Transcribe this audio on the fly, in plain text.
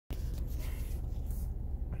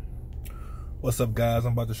What's up, guys?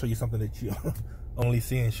 I'm about to show you something that you only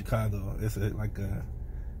see in Chicago. It's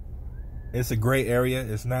a gray area.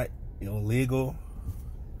 It's not illegal,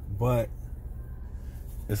 but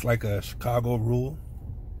it's like a Chicago rule.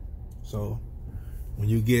 So when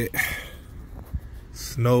you get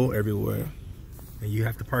snow everywhere and you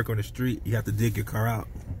have to park on the street, you have to dig your car out.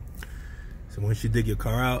 So once you dig your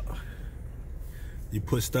car out, you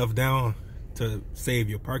put stuff down to save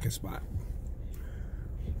your parking spot.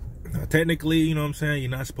 Now, technically, you know what I'm saying,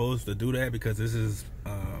 you're not supposed to do that because this is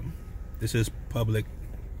public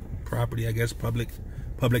property, I guess, public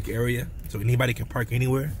area, so anybody can park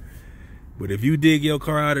anywhere. But if you dig your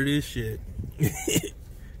car out of this shit,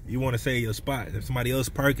 you want to save your spot. If somebody else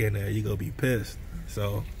parking there, you gonna be pissed.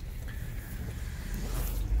 So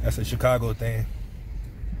that's a Chicago thing.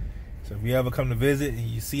 So if you ever come to visit and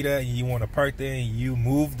you see that and you want to park there and you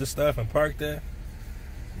move the stuff and park there,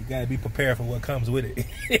 you gotta be prepared for what comes with it,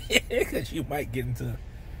 because you might get into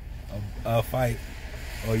a fight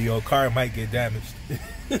or your car might get damaged.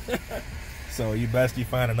 So you best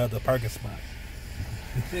find another parking spot.